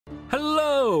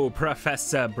Hello,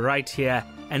 Professor Bright here,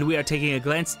 and we are taking a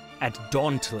glance at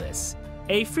Dauntless,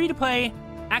 a free-to-play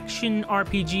action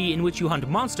RPG in which you hunt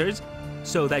monsters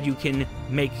so that you can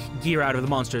make gear out of the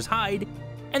monster's hide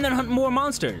and then hunt more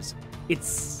monsters.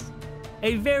 It's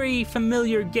a very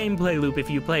familiar gameplay loop if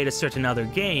you played a certain other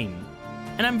game,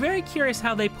 and I'm very curious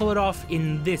how they pull it off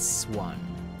in this one.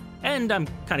 And I'm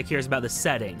kind of curious about the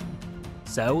setting.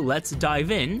 So let's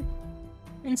dive in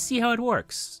and see how it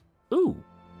works. Ooh,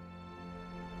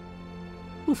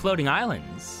 floating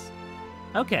islands.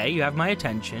 Okay, you have my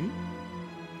attention.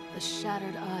 The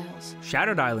Shattered Isles.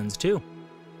 Shattered Islands, too.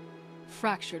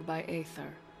 Fractured by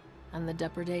aether, and the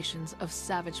depredations of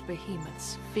savage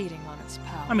behemoths feeding on its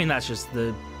power. I mean, that's just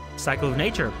the cycle of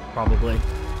nature, probably.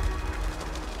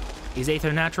 Is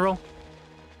aether natural?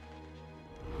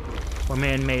 Or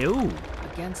man-made? Ooh.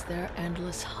 Against their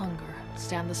endless hunger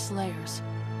stand the Slayers,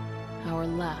 our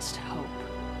last hope.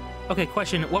 Okay,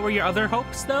 question. What were your other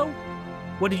hopes, though?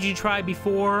 What did you try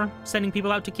before sending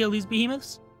people out to kill these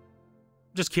behemoths?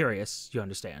 Just curious, you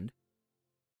understand.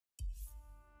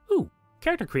 Ooh,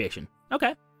 character creation.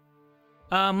 Okay.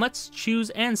 Let's choose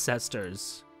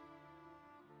ancestors.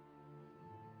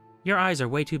 Your eyes are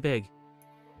way too big.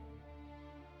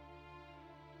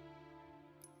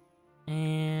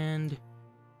 And...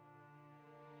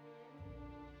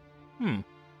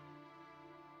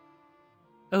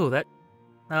 Oh, that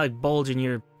like bulge in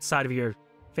your side of your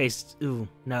face. Ooh,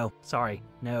 no. Sorry.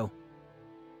 No.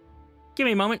 Give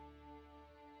me a moment.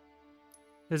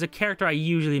 There's a character I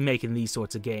usually make in these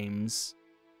sorts of games.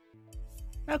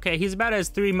 Okay, he's about as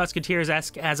Three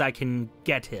Musketeers-esque as I can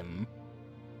get him.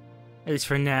 At least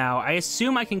for now. I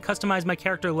assume I can customize my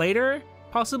character later,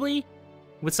 possibly?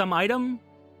 With some item?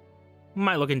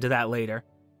 Might look into that later.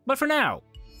 But for now,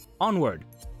 onward.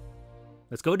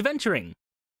 Let's go adventuring.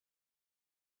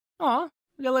 Aw,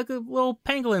 we got like a little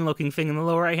pangolin-looking thing in the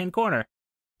lower right-hand corner.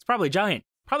 It's probably giant.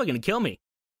 Probably gonna kill me.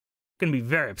 Gonna be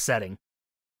very upsetting.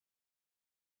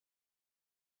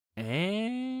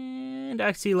 And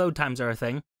I see load times are a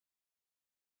thing.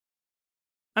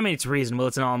 I mean, it's reasonable.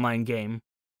 It's an online game.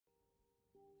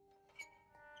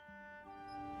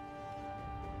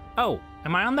 Oh,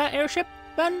 am I on that airship,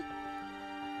 then?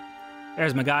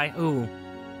 There's my guy. Ooh.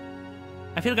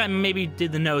 I feel like I maybe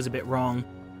did the nose a bit wrong.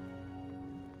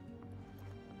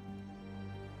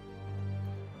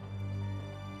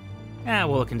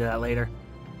 We'll look into that later.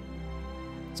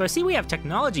 So I see we have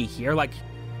technology here, like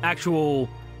actual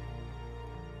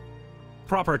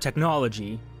proper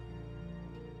technology.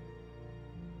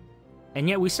 And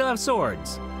yet we still have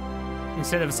swords,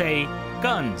 instead of, say,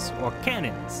 guns or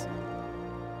cannons.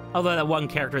 Although that one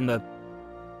character in the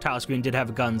tile screen did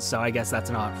have guns, so I guess that's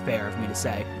not fair of me to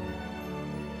say.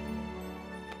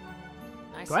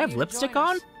 Do I have lipstick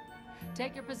on?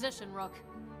 Take your position, Rook.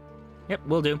 Yep,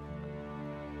 will do.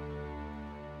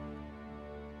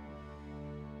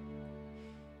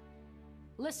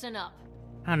 Listen up.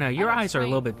 I don't know, your eyes are a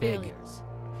little bit big.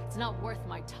 It's not worth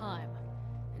my time,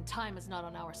 and time is not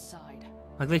on our side.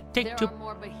 Like they take too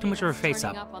much of her face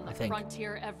up, on the I think.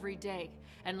 Frontier every day,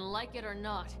 and like it or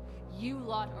not, you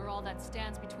lot are all that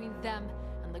stands between them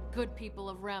and the good people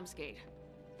of Ramsgate.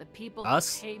 The people who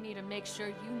pay me to make sure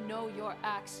you know your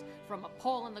axe from a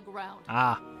pole in the ground.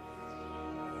 Ah.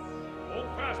 Hold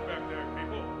fast back there,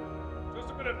 people.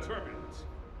 Just a bit of turbulence.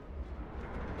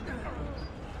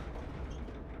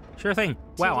 Sure thing.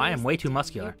 Wow, I am way too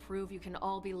muscular. You prove you can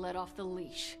all be let off the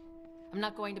leash. I'm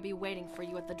not going to be waiting for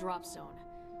you at the drop zone,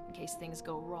 in case things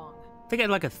go wrong. I think I'd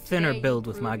like a thinner build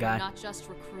with my guy. You're not just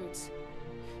recruits,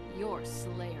 you're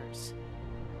Slayers.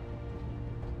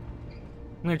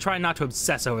 I'm gonna try not to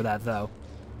obsess over that, though.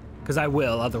 Because I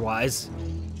will, otherwise.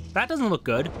 That doesn't look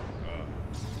good.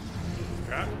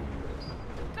 Cat?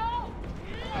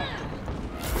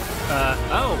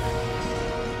 Oh.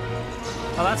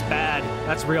 Oh, that's bad.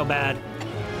 That's real bad.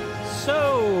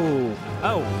 So...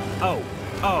 Oh.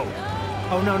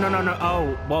 Oh, no.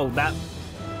 Oh, whoa, well,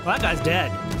 that guy's dead.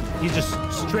 He's just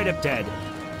straight up dead.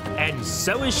 And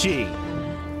so is she.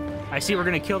 I see we're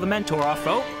gonna kill the mentor off.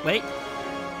 Oh, wait.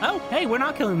 Oh, hey, we're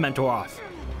not killing the mentor off.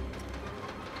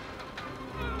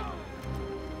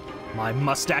 My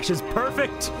mustache is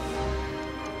perfect.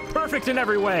 Perfect in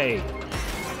every way.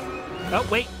 Oh,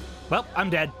 wait. Well, I'm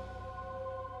dead.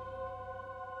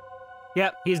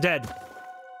 Yep, he's dead.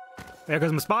 There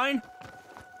goes my spine.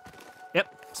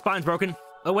 Yep, spine's broken.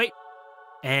 Oh, wait.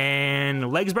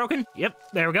 And leg's broken. Yep,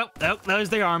 there we go. Oh, there's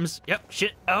the arms. Yep,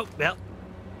 shit. Oh, well.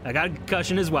 I got a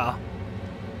concussion as well.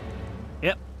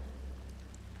 Yep.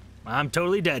 I'm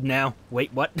totally dead now.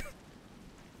 Wait, what?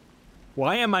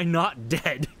 Why am I not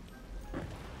dead?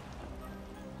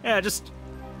 Yeah, just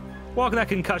Walk that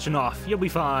concussion off. You'll be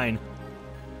fine.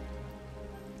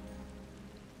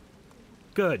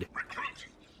 Good. Recruit,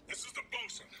 this is the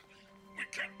bosun. We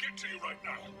can't get to you right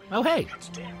now. Oh, hey. That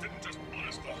storm didn't just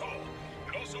blast the hull.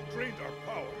 It also drained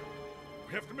our power.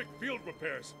 We have to make field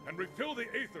repairs and refill the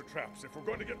aether traps if we're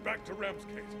going to get back to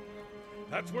Ramsgate.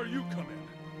 That's where you come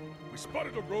in. We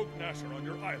spotted a rogue Nasher on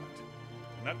your island.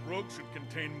 And that rogue should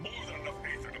contain more than enough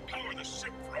aether to power the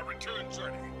ship for our return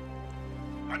journey.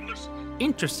 And listen.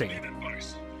 Interesting. Need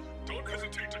advice. Don't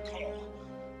hesitate to call.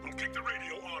 We'll keep the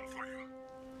radio on for you.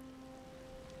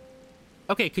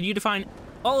 Okay, could you define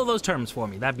all of those terms for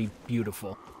me? That'd be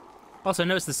beautiful. Also,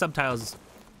 notice the subtitles,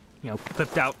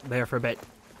 clipped out there for a bit.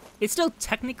 It's still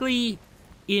technically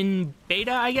in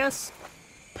beta, I guess.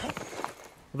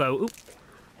 Although, oop,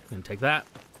 I'm gonna take that,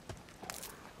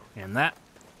 and that,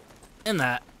 and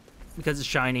that, because it's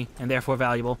shiny and therefore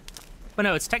valuable. But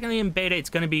no, it's technically in beta. It's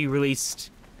gonna be released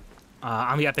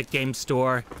on the Epic Games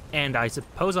Store, and I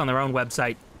suppose on their own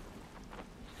website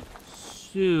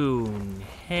soon.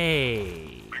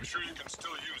 Hey. Make sure you can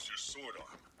still use your sword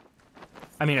arm.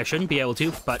 I mean, I shouldn't be able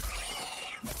to, but...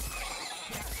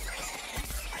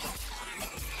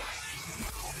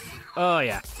 Oh,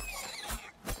 yeah.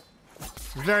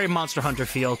 Very Monster Hunter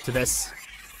feel to this.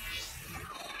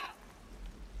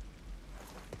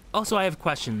 Also, I have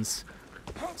questions.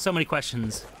 So many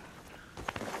questions.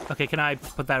 Okay, can I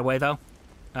put that away, though?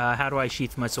 How do I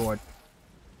sheath my sword?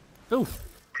 Ooh.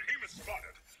 Behemoths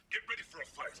spotted. Get ready for a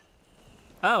fight.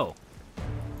 Oh.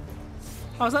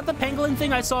 Oh, is that the pangolin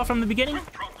thing I saw from the beginning?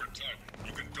 With proper timing,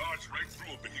 you can dodge right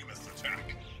through a behemoth's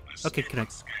attack. Okay, can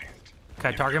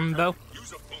I target him, though?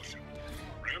 Use a potion.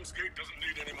 Ramsgate doesn't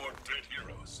need any more dead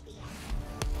heroes.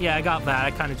 Yeah, I got that.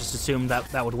 I kind of just assumed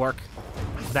that would work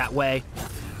that way.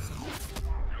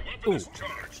 Your weapon is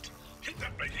charged. Hit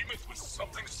that behemoth with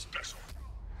something special.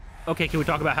 Okay, can we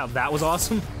talk about how that was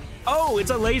awesome? Oh,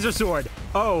 it's a laser sword.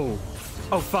 Oh.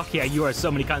 Oh, fuck yeah, you are so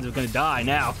many kinds of gonna die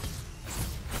now.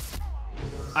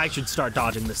 I should start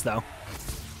dodging this, though.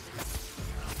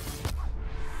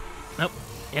 Nope.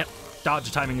 Yep.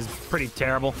 Dodge timing is pretty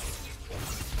terrible.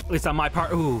 At least on my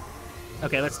part. Ooh.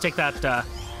 Okay, let's take that potion.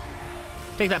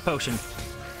 That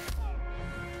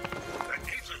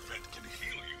aether vent can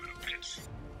heal you in a pinch.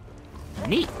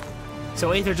 Neat.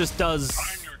 So Aether just does...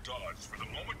 Time your dodge for the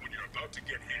moment when you're about to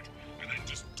get hit, and then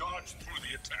just dodge through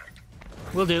the attack.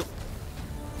 Will do.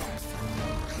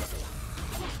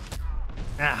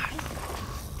 Ah.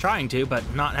 Trying to, but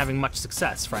not having much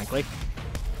success, frankly.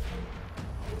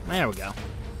 There we go.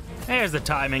 There's the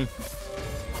timing.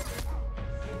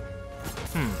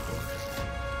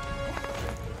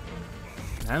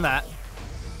 And that.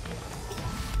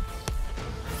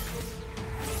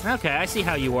 Okay, I see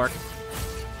how you work.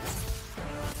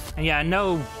 And yeah,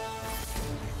 no...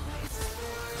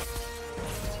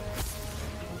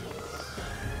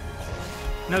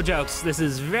 No jokes, this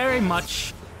is very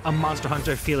much a Monster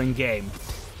Hunter feeling game.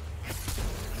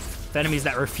 With enemies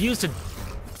that refuse to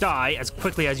die as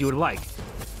quickly as you would like.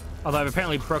 Although I've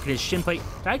apparently broken his shin plate.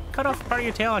 Did I cut off part of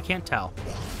your tail? I can't tell.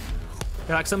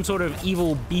 You're like some sort of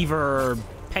evil beaver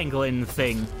pangolin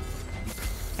thing.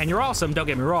 And you're awesome, don't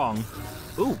get me wrong.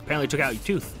 Ooh, apparently took out your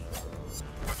tooth.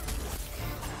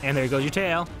 And there goes your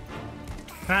tail.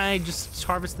 Can I just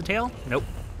harvest the tail? Nope.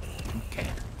 Okay.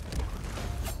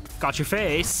 Got your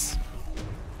face.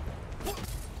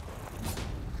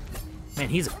 Man,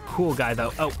 he's a cool guy,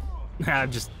 though. Oh,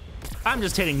 I'm just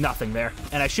hitting nothing there.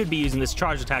 And I should be using this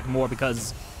charge attack more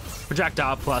because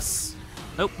projectile plus...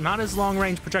 Nope, not as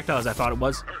long-range projectile as I thought it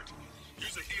was.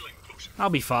 I'll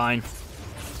be fine.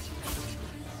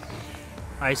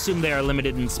 I assume they are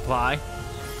limited in supply.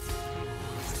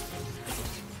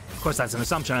 Of course, that's an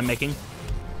assumption I'm making.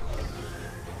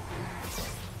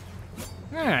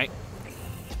 Alright.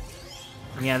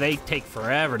 Yeah, they take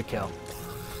forever to kill.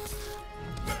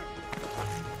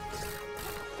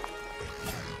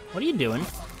 What are you doing?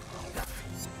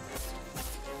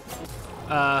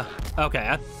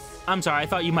 Okay. I'm sorry, I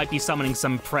thought you might be summoning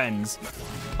some friends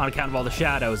on account of all the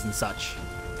shadows and such.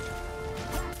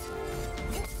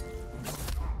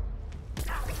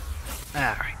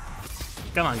 Alright.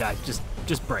 Come on, guys.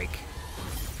 Just break.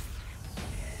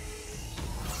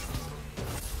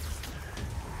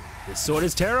 This sword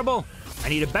is terrible. I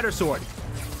need a better sword.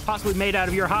 Possibly made out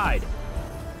of your hide.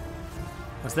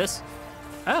 What's this?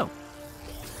 Oh.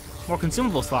 More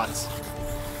consumable slots.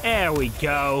 There we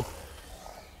go.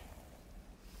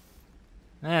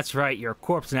 That's right, you're a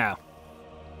corpse now.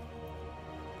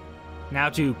 Now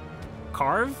to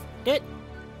carve it?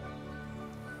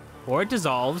 Or it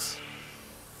dissolves.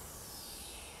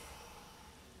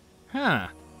 Huh.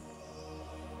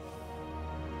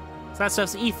 that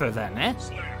stuff's ether then, eh?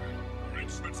 Slayer, our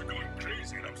instruments are going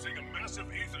crazy, and I'm seeing a massive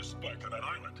ether spike on that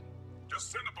island.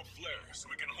 Just send up a flare so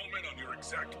we can home in on your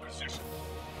exact position.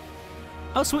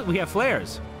 Oh, sweet, we have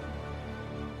flares.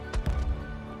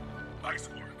 Nice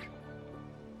work.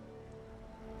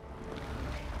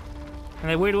 And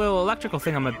that weird little electrical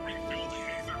thing on my... Refill the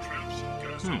ether traps and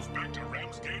get ourselves back to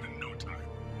Ramsgate in no time.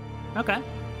 Okay.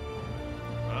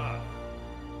 Ah.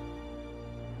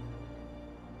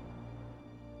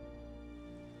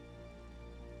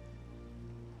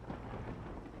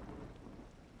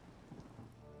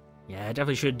 Yeah, I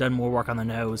definitely should have done more work on the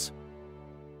nose.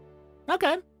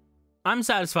 Okay. I'm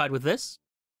satisfied with this.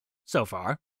 So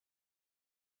far.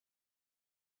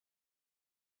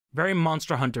 Very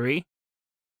Monster Hunter-y.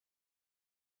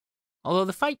 Although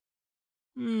the fight...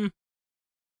 there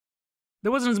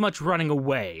wasn't as much running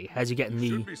away as you get in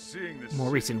the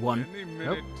more recent one.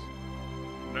 Nope.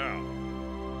 Now,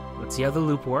 Let's see how the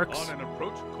loop works. on an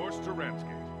approach course to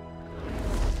Ramsgate.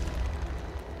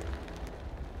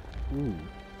 Ooh.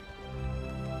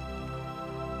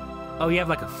 Oh, you have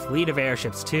like a fleet of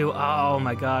airships too. Oh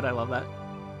my god, I love that.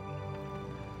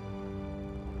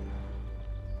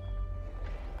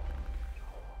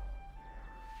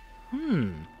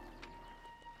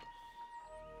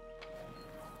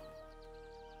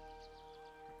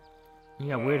 You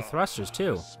got weird thrusters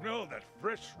too. Smell that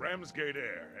fresh Ramsgate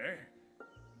air, eh?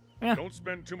 Yeah. Don't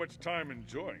spend too much time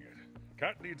enjoying it.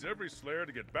 Cat needs every Slayer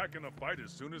to get back in the fight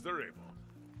as soon as they're able.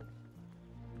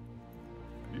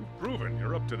 You've proven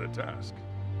you're up to the task.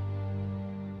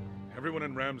 Everyone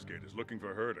in Ramsgate is looking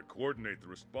for her to coordinate the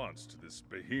response to this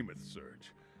behemoth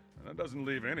surge, and that doesn't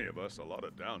leave any of us a lot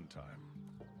of downtime.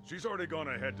 She's already gone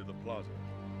ahead to the plaza,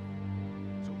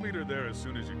 so meet her there as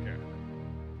soon as you can.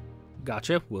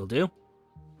 Gotcha, will do.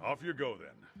 Off you go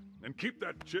then, and keep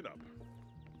that chin up.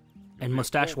 You'll And be a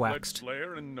mustache full-fledged waxed.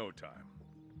 Slayer in no time.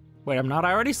 Wait, I'm not.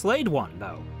 I already slayed one,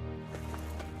 though.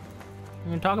 You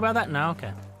gonna talk about that? No?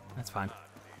 Okay. That's fine.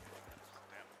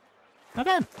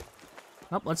 Okay.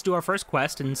 Well, let's do our first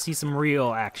quest and see some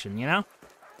real action, you know?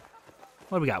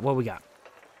 What do we got? What do we got?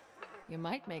 You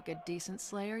might make a decent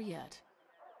Slayer yet.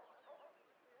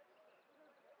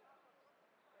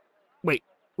 Wait,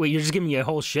 you're just giving me a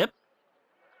whole ship?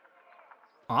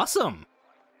 Awesome.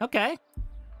 Okay.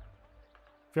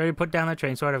 If you already put down that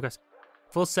train sword, I've got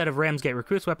a full set of Ramsgate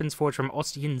recruits weapons forged from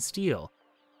Ostian steel.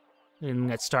 You can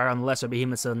get started on the lesser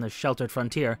behemoths on the sheltered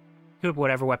frontier. Equip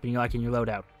whatever weapon you like in your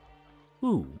loadout.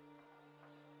 Ooh.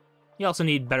 You also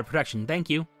need better protection, thank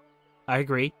you. I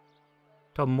agree.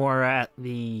 Told more at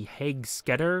the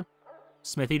Hagsketter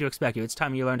smithy to expect you. It's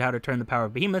time you learned how to turn the power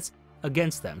of behemoths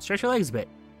against them. Stretch your legs a bit,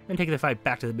 then take the fight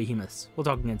back to the behemoths. We'll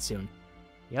talk again soon.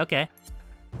 Yeah, okay.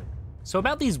 So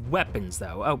about these weapons,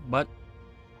 though. Oh, but...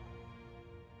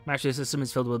 Mastery system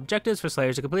is filled with objectives for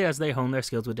Slayers to complete as they hone their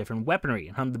skills with different weaponry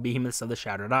and hunt the behemoths of the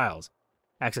Shattered Isles.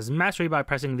 Access Mastery by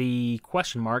pressing the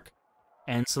question mark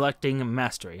and selecting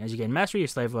Mastery. As you gain Mastery, your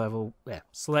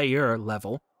Slayer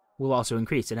level will also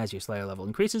increase, and as your Slayer level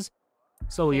increases,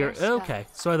 so your... Okay,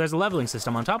 so there's a leveling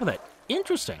system on top of it.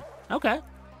 Interesting. Okay.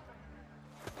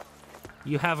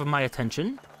 You have my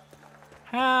attention.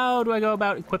 How do I go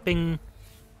about equipping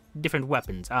different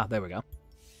weapons? Ah, there we go.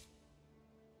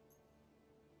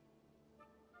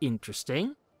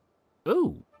 Interesting.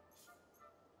 Ooh.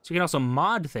 So you can also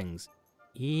mod things.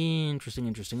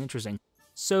 Interesting.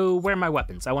 So, where are my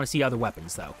weapons? I want to see other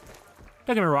weapons, though.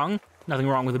 Don't get me wrong. Nothing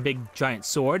wrong with a big, giant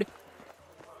sword.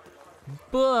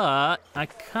 But I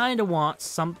kind of want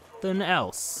something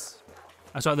else.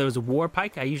 I saw there was a war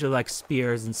pike. I usually like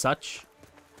spears and such.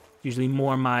 Usually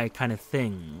more my kind of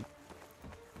thing.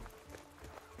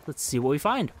 Let's see what we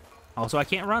find. Also, I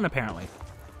can't run, apparently.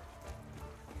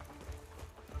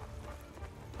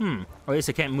 Or at least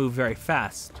I can't move very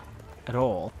fast. At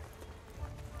all.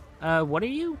 What are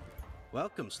you?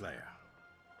 Welcome, Slayer.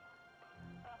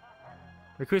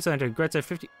 Recruits entered. Grets at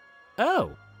 50...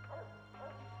 Oh!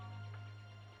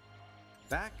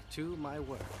 Back to my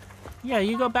work. Yeah,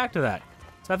 you go back to that.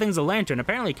 So that thing's a lantern,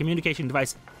 apparently a communication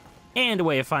device, and a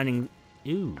way of finding...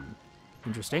 Ooh.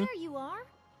 Interesting. There you are.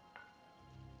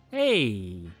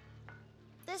 Hey!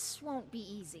 This won't be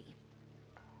easy.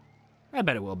 I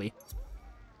bet it will be.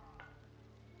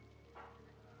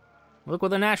 Look what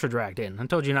the Nasher dragged in. I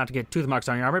told you not to get tooth marks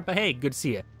on your armor, but hey, good to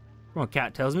see you. From what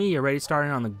Cat tells me, you're ready to start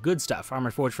in on the good stuff,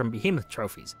 armor forged from behemoth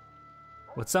trophies.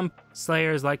 What some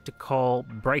Slayers like to call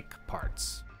break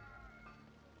parts.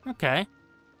 Okay.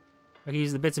 I can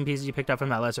use the bits and pieces you picked up from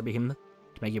that lesser behemoth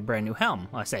to make you a brand new helm.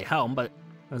 Well, I say helm, but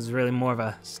this is really more of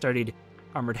a sturdied,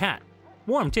 armored hat.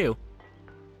 Warm, too.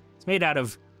 It's made out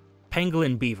of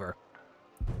pangolin beaver.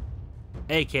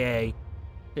 aka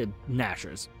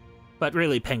gnashers. But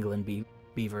really, pangolin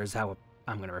beaver is how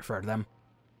I'm going to refer to them.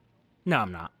 No,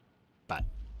 I'm not. But,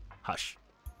 hush.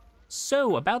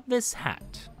 So, about this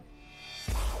hat.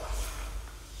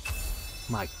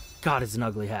 My god, it's an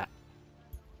ugly hat.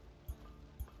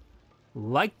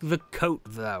 Like the coat,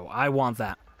 though. I want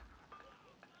that.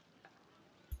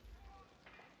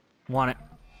 Want it.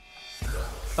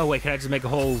 Oh, wait, can I just make a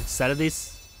whole set of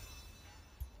these?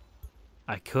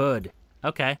 I could.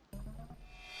 Okay.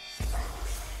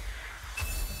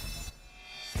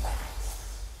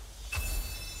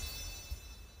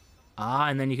 Ah,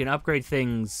 and then you can upgrade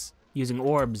things using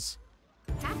orbs.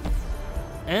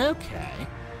 Okay.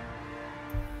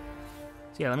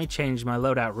 So yeah, let me change my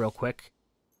loadout real quick.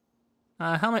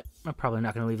 Helmet, I'm probably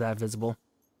not going to leave that visible.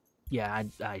 Yeah,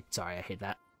 sorry, I hate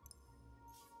that.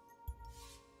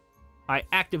 I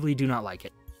actively do not like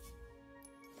it.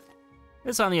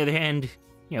 This, on the other hand,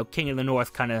 you know, King of the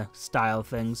North kind of style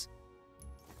things.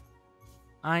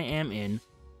 I am in.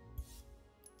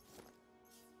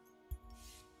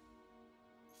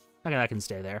 Okay, that can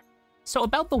stay there. So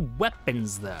about the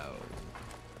weapons, though.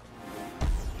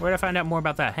 Where'd I find out more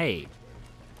about that? Hey.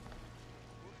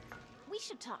 We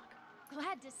should talk.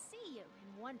 Glad to see you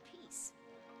in one piece.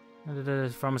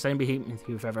 From a same behemoth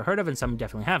you've ever heard of, and some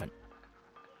definitely haven't.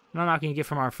 Not knocking a gift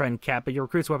from our friend Cap, but your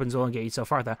recruit's weapons will only get you so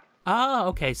far, though. Ah,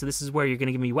 okay, so this is where you're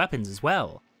gonna give me weapons as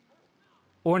well.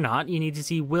 Or not, you need to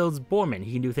see Will's Borman.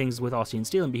 He can do things with Austrian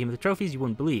steel and behemoth trophies you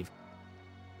wouldn't believe.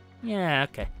 Yeah,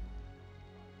 okay.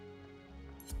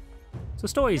 So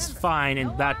story's fine,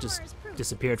 and that just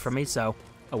disappeared from me, so,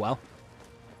 oh well.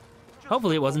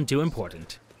 Hopefully it wasn't too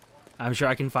important. I'm sure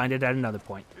I can find it at another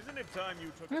point. Isn't it time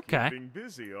you took Okay. keeping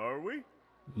busy, are we?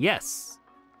 Yes.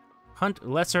 Hunt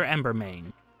Lesser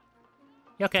Embermane.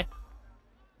 Okay.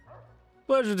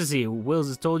 Pleasure to see you. Wills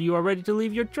has told you are ready to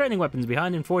leave your training weapons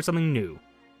behind and forge something new.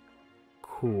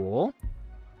 Cool.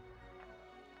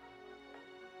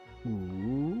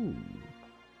 Ooh.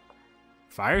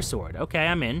 Fire Sword. Okay,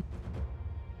 I'm in.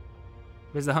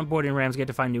 Visit the hunt board in Ramsgate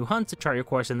to find new hunts and chart your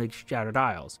course in the Shattered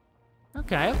Isles.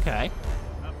 Okay, okay.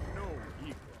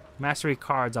 Mastery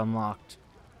cards unlocked.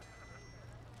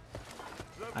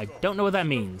 I don't know what that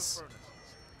means.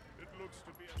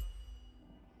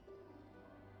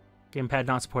 Gamepad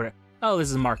not supported. Oh, this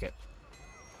is a market.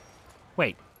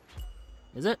 Wait.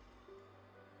 Is it?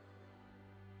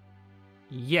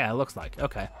 Yeah, it looks like.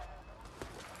 Okay.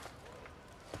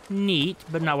 Neat,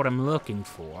 but not what I'm looking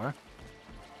for.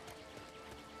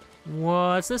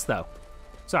 What's this, though?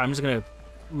 Sorry, I'm just gonna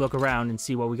look around and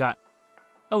see what we got.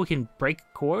 Oh, we can break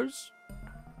cores?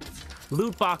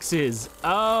 Loot boxes.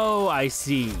 Oh, I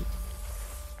see.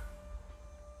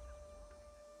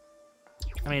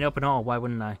 I mean, open all. Why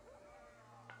wouldn't I?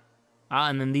 Ah,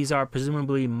 and then these are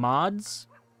presumably mods?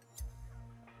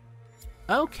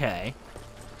 Okay.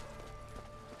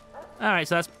 Alright,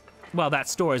 so that's... Well, that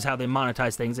store is how they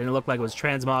monetize things, and it looked like it was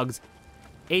transmogs.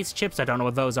 Ace chips, I don't know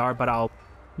what those are, but I'll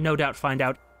no doubt find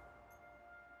out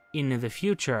in the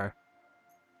future.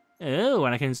 Oh,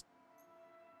 and I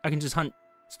can just hunt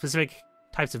specific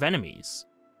types of enemies.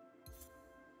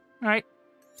 Alright.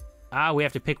 Ah, we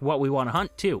have to pick what we want to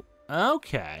hunt, too.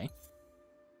 Okay.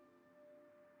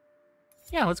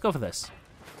 Yeah, let's go for this.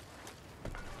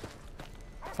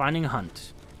 Finding a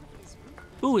hunt.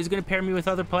 Ooh, is it going to pair me with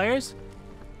other players?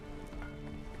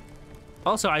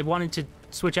 Also, I wanted to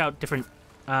switch out different...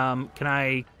 can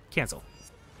I cancel?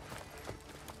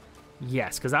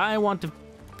 Yes, because I want to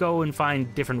go and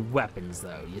find different weapons,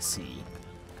 though, you see.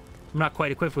 I'm not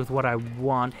quite equipped with what I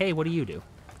want. Hey, what do you do?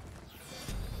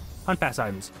 Hunt pass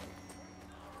items.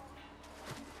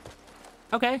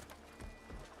 Okay.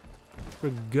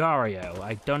 Gregario.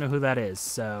 I don't know who that is,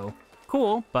 so...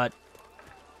 Cool, but...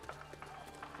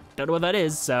 Don't know what that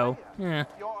is, so... Yeah.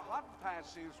 Your hot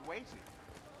pass is waiting.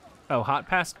 Oh, hot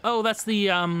pass? Oh, that's the,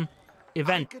 event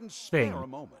I can spare thing. a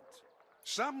moment.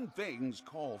 Some things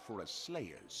call for a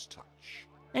Slayer's touch.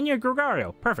 And you're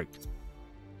Gregario. Perfect.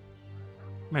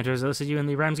 Mentors listed you in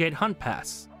the Ramsgate Hunt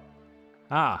Pass.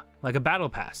 Ah, like a battle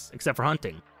pass, except for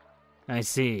hunting. I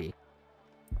see.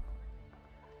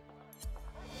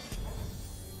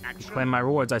 Action. Claim my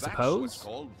rewards, I That's suppose. what's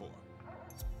called for.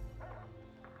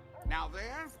 Now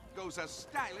there goes a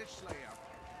stylish Slayer.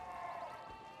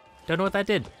 Don't know what that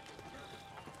did.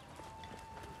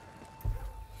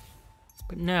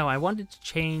 But no, I wanted to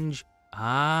change...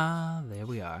 Ah, there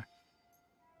we are.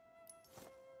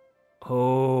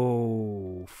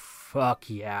 Oh, fuck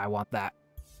yeah, I want that.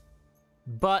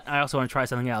 But I also want to try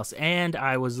something else. And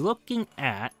I was looking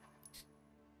at...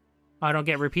 Oh, I don't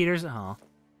get repeaters? Oh.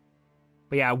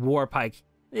 But yeah, Warpike.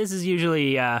 This is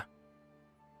usually,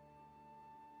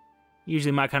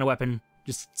 Usually my kind of weapon,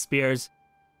 just spears.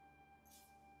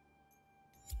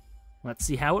 Let's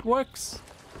see how it works.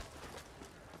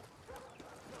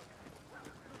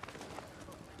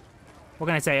 What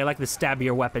can I say? I like the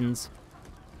stabbier weapons.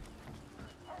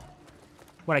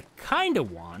 What I kind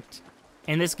of want,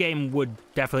 and this game would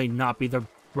definitely not be the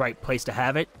right place to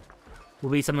have it, will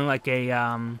be something like a,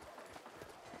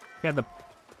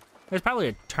 there's probably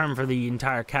a term for the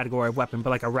entire category of weapon, but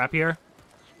like a rapier.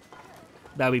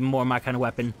 That would be more my kind of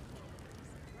weapon.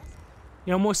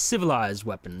 You know, more civilized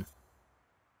weapon.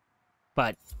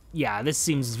 But, yeah, this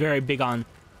seems very big on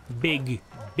big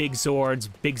swords,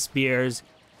 big spears,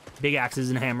 big axes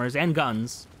and hammers, and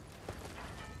guns.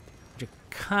 Which I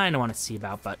kind of want to see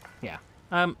about, but, yeah.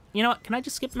 You know what? Can I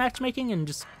just skip matchmaking and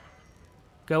just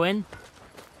go in?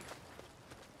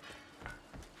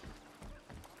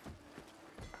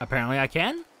 Apparently I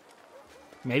can.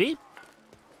 Maybe.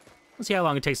 Let's see how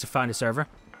long it takes to find a server.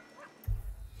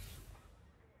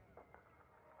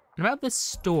 And about this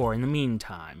store in the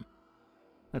meantime.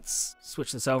 Let's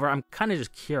switch this over. I'm kind of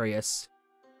just curious.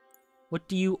 What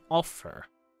do you offer?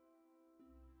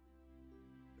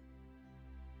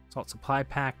 Salt supply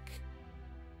pack.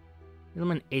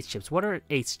 Element ace chips. What are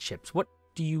ace chips? What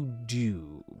do you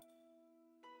do?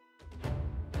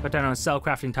 Put down on cell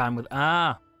crafting time with...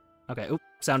 Ah! Okay, oop.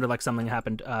 Sounded like something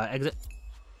happened. Exit.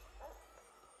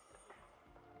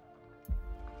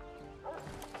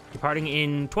 Departing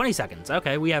in 20 seconds.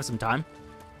 Okay, we have some time.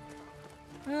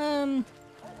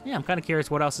 Yeah, I'm kind of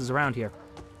curious what else is around here.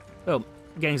 Oh,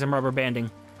 getting some rubber banding.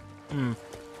 I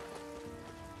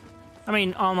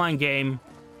mean, online game,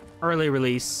 early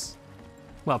release.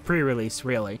 Well, pre-release,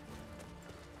 really.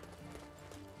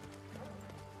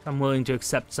 I'm willing to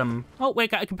accept some... Oh,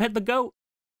 wait, I can pet the goat.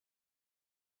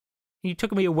 You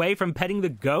took me away from petting the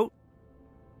goat?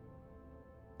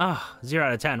 Ah, 0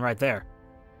 out of 10 right there.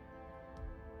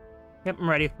 Yep, I'm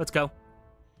ready. Let's go.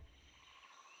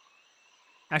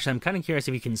 Actually, I'm kind of curious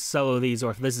if you can solo these or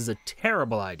if this is a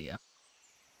terrible idea.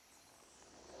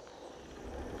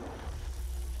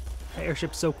 The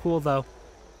airship's so cool, though.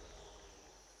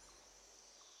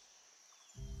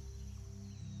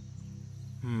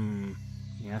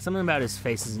 Yeah, something about his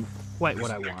face isn't quite what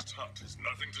I want. This next hunt is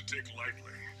nothing to take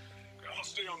lightly. I'll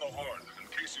stay on the horn in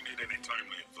case you need any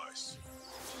timely advice.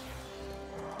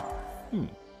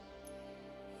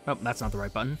 Oh, that's not the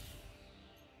right button.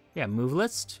 Yeah, move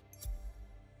list.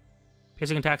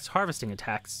 Piercing attacks, harvesting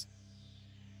attacks.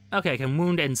 Okay, I can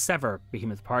wound and sever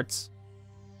behemoth parts.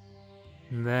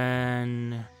 And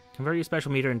then convert your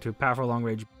special meter into powerful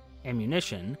long-range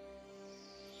ammunition.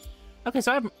 Okay,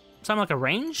 so I'm like a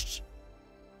ranged?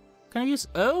 Can I use...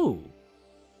 Oh!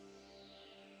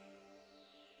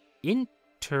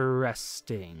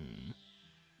 Interesting.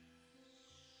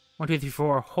 1, 2, 3,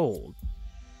 4, hold.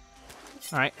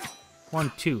 Alright.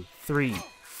 1, 2, 3,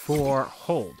 4,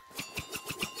 hold.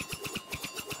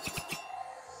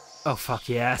 Oh, fuck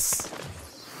yes.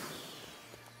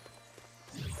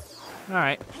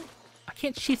 Alright. I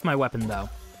can't sheath my weapon, though.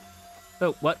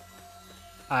 Oh, what?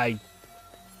 Okay,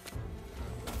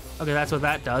 that's what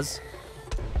that does.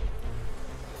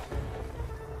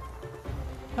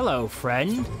 Hello,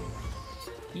 friend.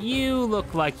 You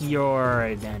look like you're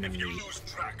an enemy. If you lose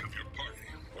track of your party,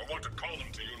 or want to call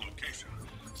them to your location,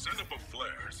 send up a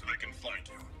flare so they can find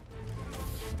you.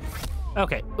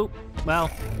 Okay. Oop.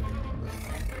 Well.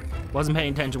 Wasn't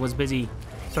paying attention. Was busy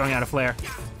throwing out a flare.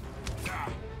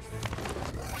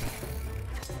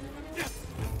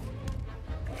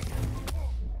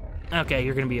 Okay,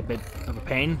 you're gonna be a bit of a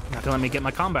pain. Not gonna let me get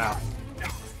my combo out.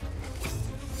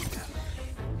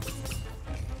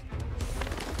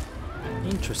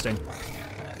 Interesting.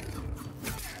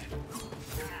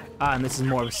 Ah, and this is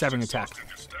more of a severing attack.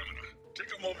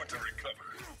 Take a moment to recover.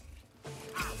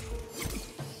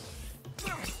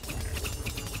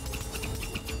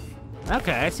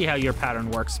 Okay, I see how your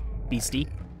pattern works, beastie.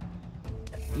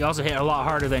 You also hit a lot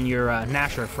harder than your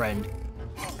Nasher friend.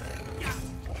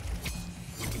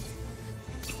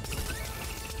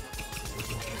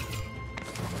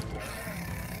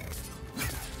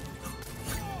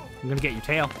 I'm gonna get your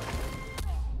tail.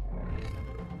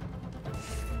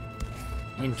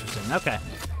 Interesting, okay.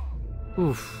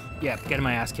 Oof, yeah, getting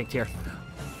my ass kicked here.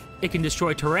 It can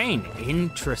destroy terrain.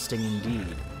 Interesting indeed.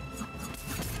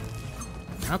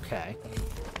 Okay.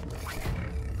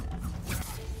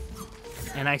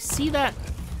 And I see that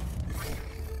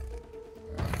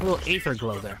little aether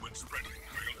glow there.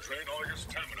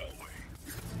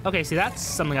 Okay, see, that's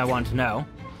something I wanted to know.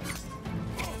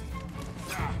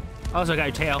 Also, I got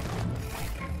your tail.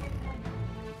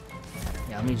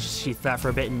 Yeah, let me just sheath that for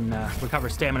a bit and recover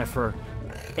stamina for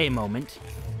a moment.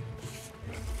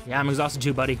 Yeah, I'm exhausted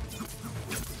too, buddy.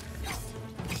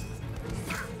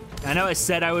 I know I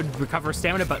said I would recover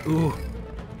stamina, but ooh.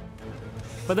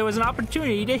 But there was an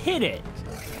opportunity to hit it,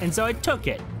 and so I took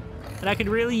it. And I could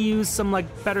really use some,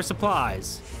 like, better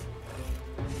supplies.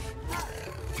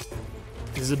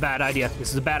 This is a bad idea.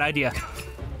 This is a bad idea.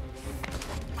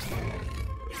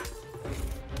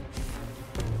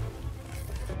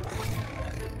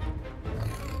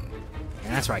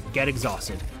 That's right, get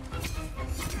exhausted.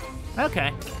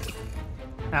 Okay.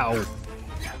 Ow.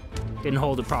 Didn't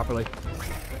hold it properly.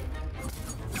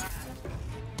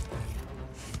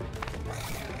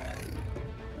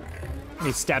 Let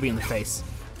me stab you in the face.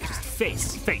 Just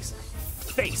face, face,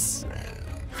 face.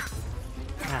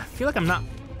 I feel like I'm not...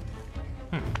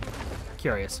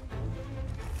 Curious.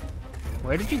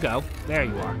 Where did you go? There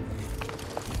you are.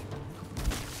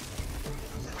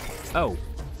 Oh.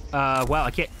 Well,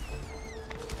 I can't...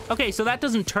 Okay, so that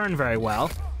doesn't turn very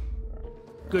well.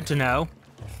 Good to know.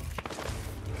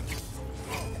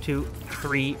 2,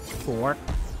 3, 4.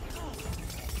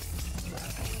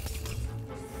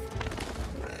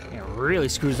 It really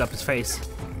screws up his face.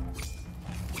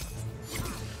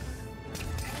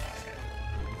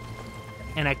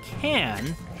 And I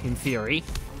can, in theory...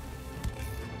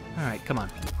 Alright, come on.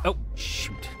 Oh,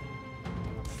 shoot.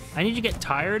 I need to get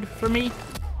tired for me.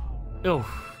 Oh.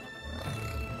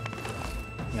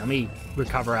 Yeah, let me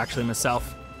recover, actually,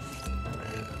 myself.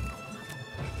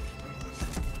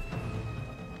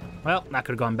 Well, that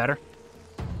could have gone better.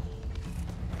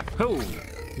 Oh,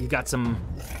 you got some...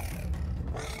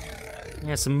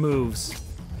 Yeah, some moves.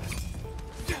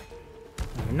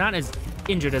 You're not as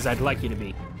injured as I'd like you to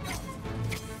be.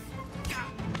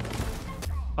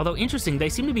 Although, interesting, they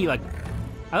seem to be like...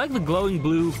 I like the glowing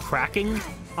blue cracking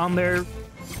on their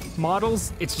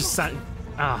models. It's just...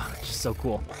 it's just so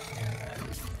cool.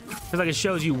 Because, like, it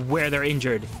shows you where they're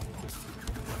injured.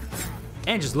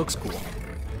 And it just looks cool.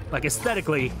 Like,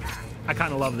 aesthetically, I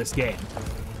kind of love this game.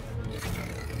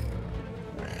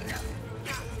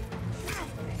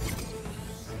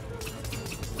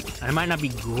 I might not be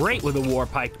great with a war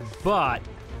pike, but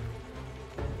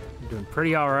I'm doing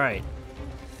pretty all right.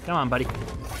 Come on, buddy.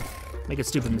 Make a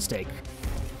stupid mistake.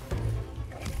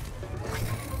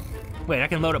 Wait, I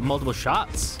can load up multiple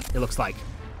shots, it looks like.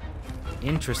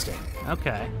 Interesting.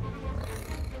 Okay.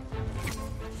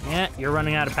 Yeah, you're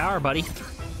running out of power, buddy.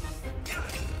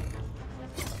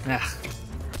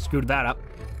 Screwed that up.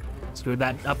 Screwed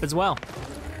that up as well.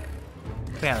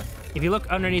 Yeah, if you look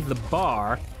underneath the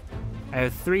bar, I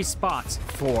have 3 spots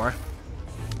for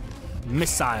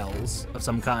missiles of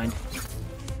some kind.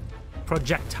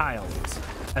 Projectiles,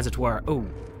 as it were. Oh.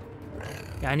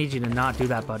 Yeah, I need you to not do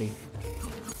that, buddy.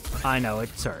 I know,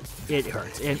 it's hurt. It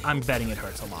hurts. And I'm betting it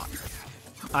hurts a lot.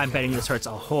 I'm betting this hurts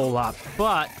a whole lot,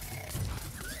 but...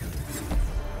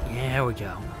 Yeah, there we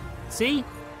go. See?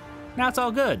 Now it's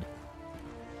all good.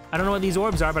 I don't know what these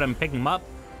orbs are, but I'm picking them up.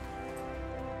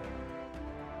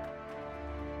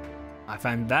 I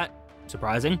find that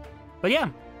surprising. But yeah,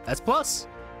 that's plus.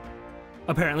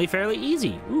 Apparently fairly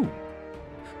easy. Ooh.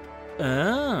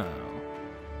 Oh.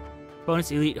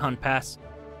 Bonus Elite Hunt Pass.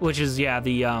 Which is, yeah,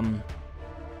 the, I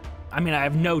mean, I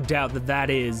have no doubt that that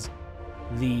is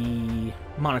the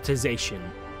monetization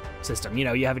system. You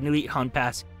know, you have an Elite Hunt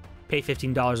Pass, pay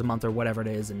 $15 a month or whatever it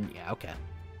is, and yeah, okay.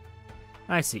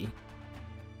 I see.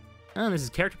 And this is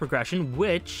character progression,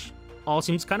 which all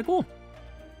seems kind of cool.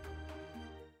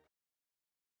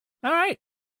 All right.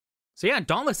 So yeah,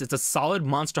 Dauntless, it's a solid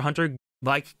Monster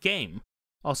Hunter-like game.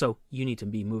 Also, you need to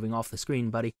be moving off the screen,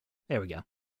 buddy. There we go.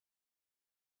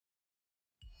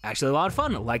 Actually a lot of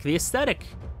fun, like the aesthetic.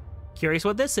 Curious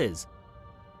what this is.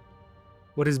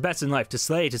 What is best in life? To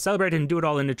slay, to celebrate, and do it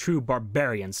all in a true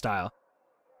barbarian style.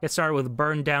 Get started with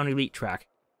Burn Down Elite Track.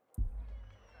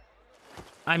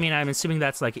 I mean, I'm assuming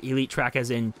that's like Elite Track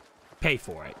as in pay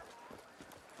for it.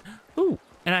 Ooh,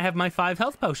 and I have my 5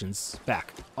 health potions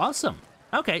back. Awesome.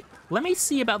 Okay, let me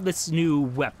see about this new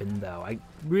weapon, though. I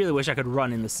really wish I could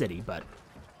run in the city, but...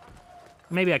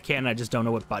 maybe I can, I just don't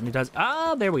know what button it does.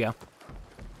 Ah, there we go.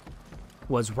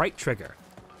 Was right trigger.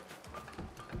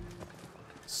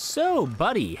 So,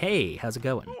 buddy, hey, how's it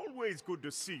going? Always good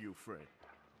to see you, friend.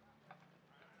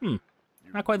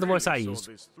 Not quite the voice I used.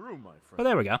 But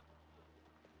there we go.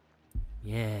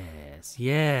 Yes,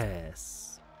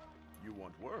 yes. You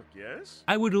want work, yes?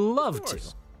 I would love to.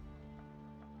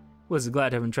 Was glad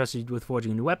to have entrusted you with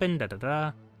forging a new weapon,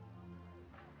 da-da-da.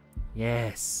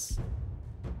 Yes.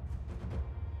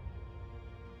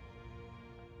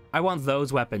 I want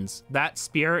those weapons. That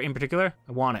spear in particular,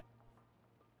 I want it.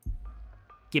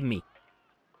 Give me.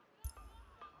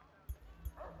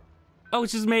 Oh,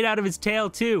 it's just made out of his tail,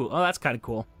 too. Oh, that's kind of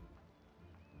cool.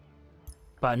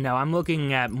 But no, I'm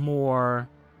looking at more...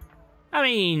 I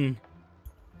mean,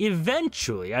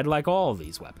 eventually, I'd like all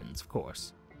these weapons, of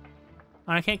course.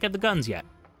 And I can't get the guns yet.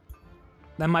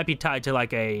 That might be tied to,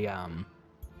 like, a,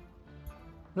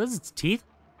 What is its teeth?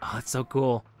 Oh, that's so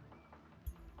cool.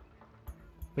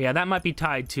 But yeah, that might be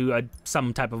tied to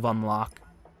some type of unlock.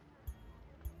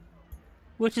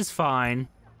 Which is fine.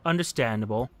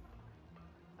 Understandable.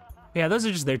 Yeah, those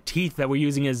are just their teeth that we're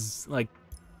using as, like,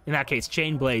 in that case,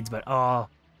 chain blades, but oh,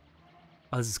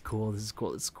 this is cool, this is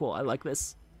cool, this is cool. I like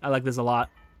this. I like this a lot.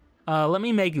 Let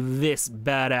me make this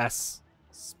badass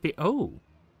oh.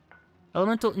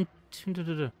 Elemental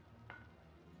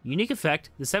unique effect.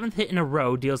 The 7th hit in a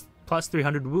row deals plus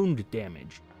 300 wound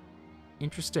damage.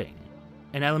 Interesting.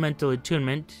 An elemental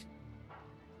attunement.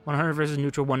 100 versus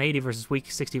neutral, 180 versus weak,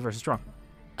 60 versus strong.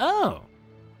 Oh.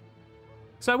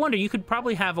 So I wonder, you could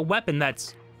probably have a weapon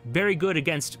that's very good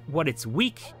against what it's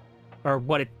weak, or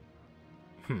what it...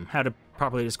 how to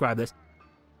properly describe this.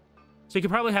 So you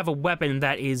could probably have a weapon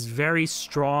that is very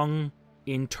strong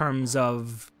in terms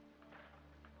of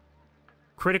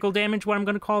critical damage, what I'm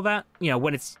going to call that. You know,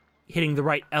 when it's hitting the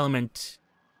right element.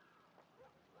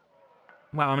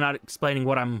 Wow, I'm not explaining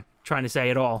what I'm trying to say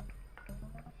at all.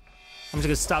 I'm just going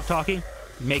to stop talking,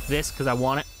 make this because I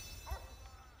want it,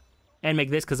 and make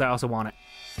this because I also want it.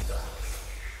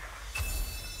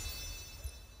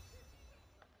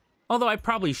 Although I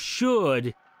probably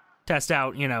should test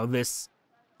out, you know, this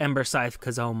Ember Scythe,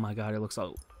 because oh my god, it looks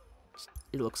so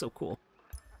cool.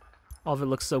 All of it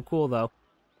looks so cool, though.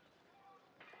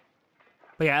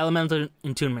 But yeah, elemental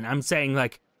attunement. I'm saying,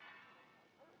 like,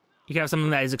 you can have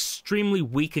something that is extremely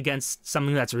weak against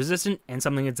something that's resistant, and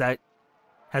something that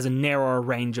has a narrower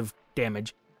range of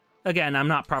damage. Again, I'm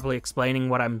not properly explaining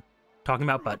what I'm talking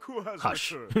about, but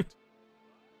hush.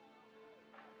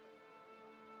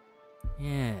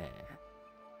 Yeah.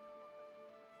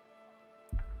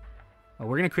 Well,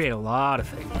 we're gonna create a lot of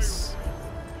things.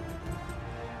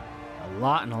 A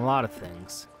lot of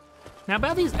things. Now,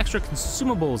 about these extra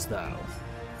consumables, though.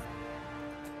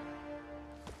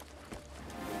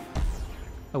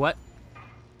 A what?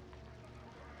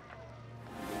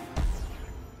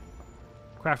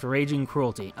 Craft Raging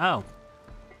Cruelty. Oh.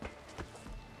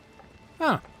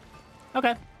 Huh.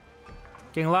 Okay.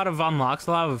 Getting a lot of unlocks,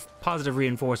 a lot of positive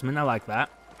reinforcement. I like that.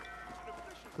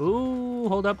 Ooh,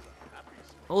 hold up.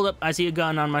 Hold up. I see a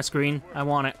gun on my screen. I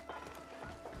want it.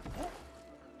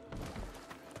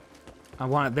 I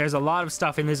want it. There's a lot of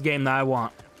stuff in this game that I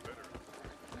want.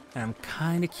 And I'm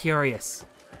kind of curious.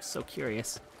 I'm so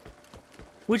curious.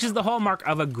 Which is the hallmark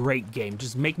of a great game.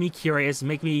 Just make me curious,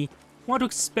 make me want to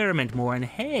experiment more, and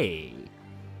hey.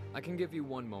 I can give you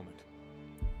one moment.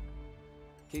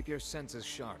 Keep your senses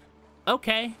sharp.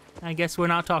 Okay, I guess we're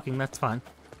not talking, that's fine.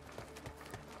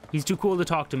 He's too cool to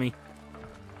talk to me.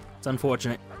 It's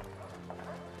unfortunate.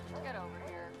 Get over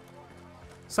here.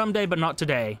 Someday, but not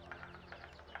today.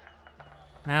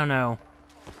 I don't know.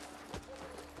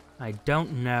 I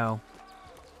don't know.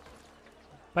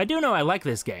 But I do know I like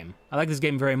this game. I like this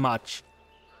game very much.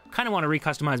 Kind of want to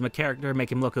recustomize my character,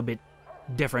 make him look a bit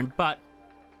different, but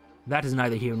that is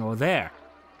neither here nor there.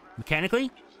 Mechanically,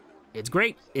 it's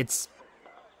great. It's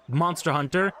Monster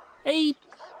Hunter, a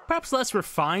perhaps less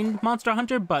refined Monster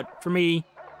Hunter, but for me,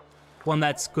 one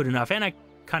that's good enough. And I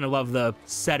kind of love the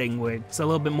setting where it's a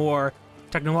little bit more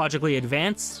technologically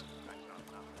advanced.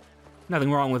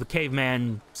 Nothing wrong with the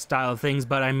caveman style of things,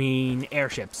 but I mean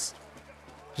airships.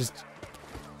 Just,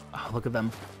 oh, look at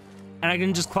them. And I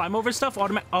can just climb over stuff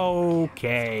automatically.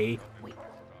 Okay.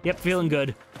 Yep, feeling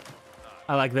good.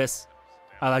 I like this.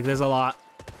 I like this a lot.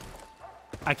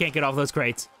 I can't get off those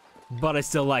crates, but I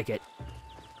still like it.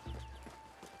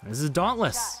 This is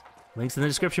Dauntless. Links in the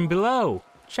description below.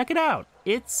 Check it out.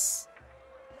 It's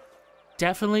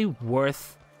definitely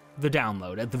worth the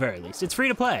download, at the very least. It's free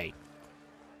to play.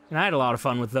 And I had a lot of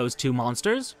fun with those two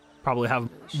monsters. Probably have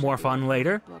more fun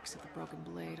later. Books of the Broken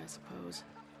Blade, I suppose.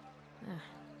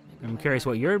 I'm curious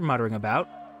what you're muttering about.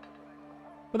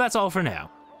 But that's all for now.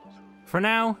 For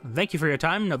now, thank you for your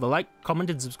time. Know the like, comment,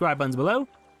 and subscribe buttons below.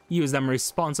 Use them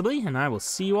responsibly, and I will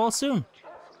see you all soon.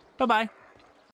 Bye-bye.